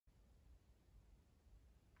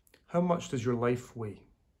How much does your life weigh?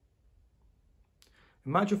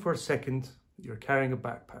 Imagine for a second that you're carrying a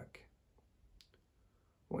backpack.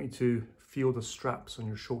 I want you to feel the straps on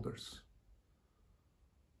your shoulders.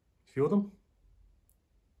 Feel them?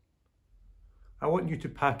 I want you to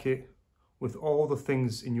pack it with all the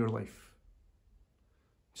things in your life.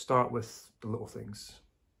 Start with the little things,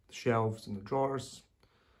 the shelves and the drawers,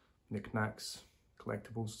 knickknacks,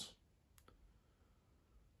 collectibles.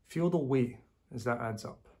 Feel the weight as that adds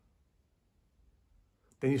up.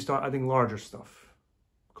 Then you start adding larger stuff.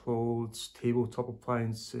 Clothes, tabletop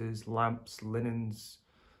appliances, lamps, linens,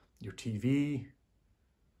 your TV.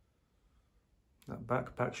 That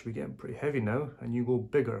backpack should be getting pretty heavy now, and you go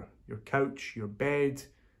bigger. Your couch, your bed,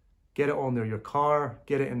 get it on there. Your car,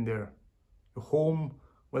 get it in there. Your home,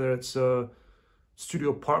 whether it's a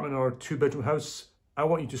studio apartment or a 2-bedroom house, I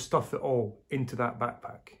want you to stuff it all into that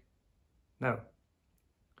backpack. Now,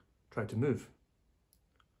 try to move.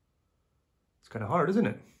 It's kind of hard, isn't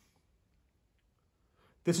it?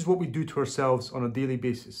 This is what we do to ourselves on a daily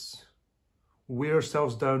basis. We weigh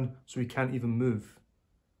ourselves down so we can't even move.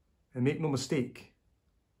 And make no mistake,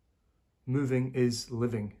 moving is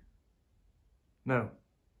living. Now,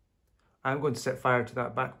 I'm going to set fire to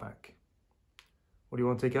that backpack. What do you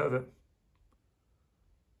want to take out of it?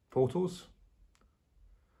 Photos?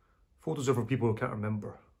 Photos are for people who can't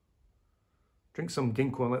remember. Drink some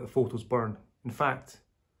ginkgo and let the photos burn. In fact,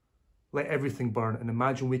 let everything burn and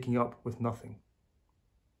imagine waking up with nothing.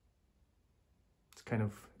 It's kind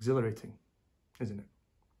of exhilarating, isn't it?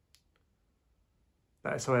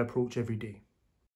 That is how I approach every day.